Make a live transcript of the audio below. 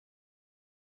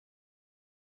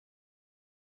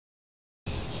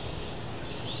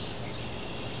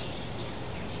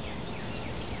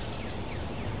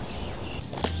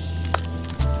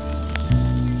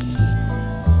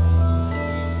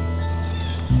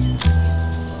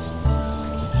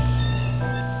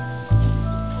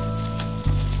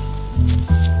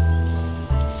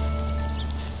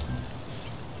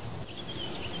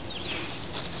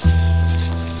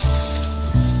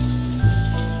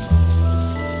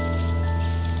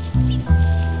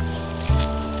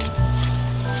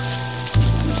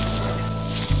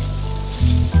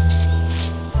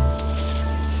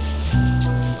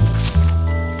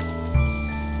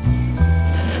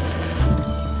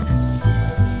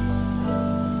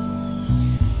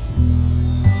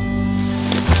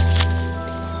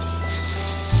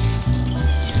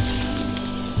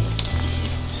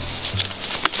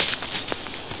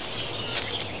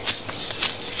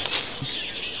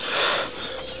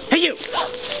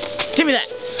Give me that.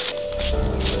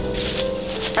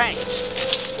 Hey.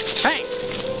 Hey.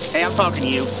 Hey, I'm talking to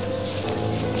you.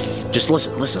 Just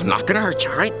listen. I'm not gonna hurt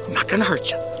you, all right? I'm not gonna hurt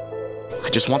you. I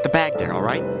just want the bag there, all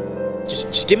right?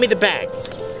 Just give me the bag.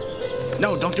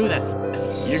 No, don't do that.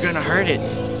 You're gonna hurt it.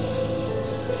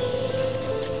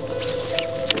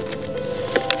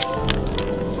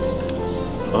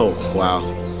 Oh, wow.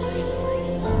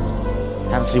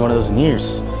 Haven't seen one of those in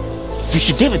years. You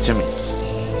should give it to me.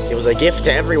 It was a gift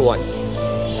to everyone.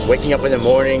 Waking up in the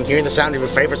morning, hearing the sound of your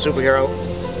favorite superhero.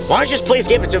 Why don't you just please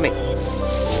give it to me?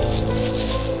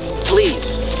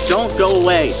 Please, don't go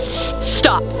away.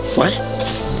 Stop. What?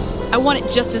 I want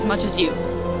it just as much as you.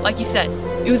 Like you said,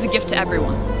 it was a gift to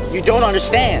everyone. You don't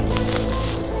understand.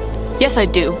 Yes, I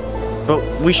do. But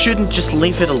we shouldn't just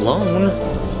leave it alone.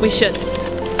 We should.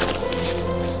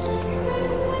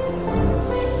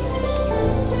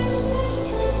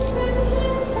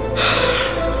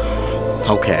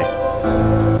 Okay.